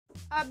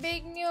A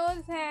big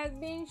news has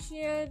been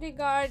shared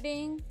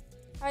regarding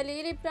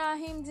Halil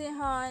Ibrahim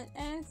Ceyhan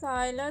and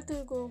Sila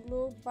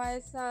Turkoglu by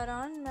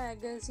Saran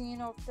magazine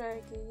of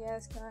Turkey.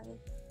 Yes, guys.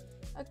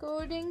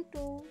 According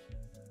to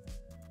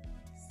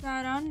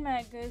Saran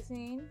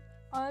magazine,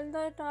 all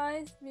the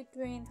ties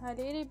between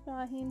Halil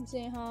Ibrahim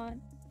Ceyhan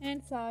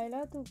and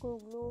Sila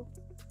Turkoglu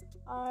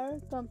are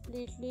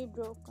completely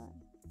broken.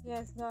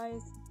 Yes,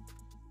 guys.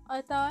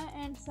 Ata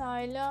and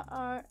Sila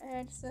are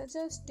at such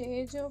a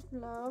stage of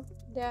love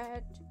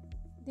that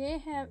they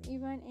have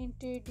even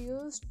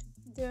introduced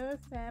their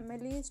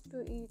families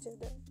to each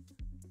other.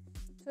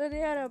 So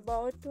they are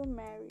about to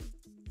marry.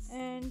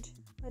 And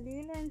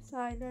Halil and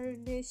Sila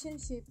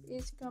relationship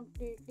is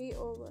completely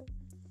over.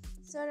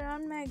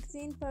 Saran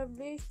magazine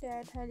published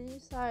that Halil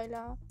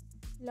Sila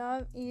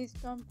love is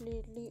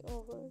completely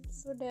over.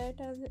 So that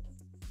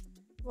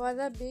was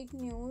a big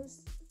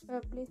news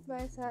published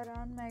by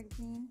Saran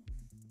magazine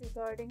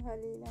regarding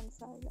Halil and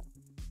Sila.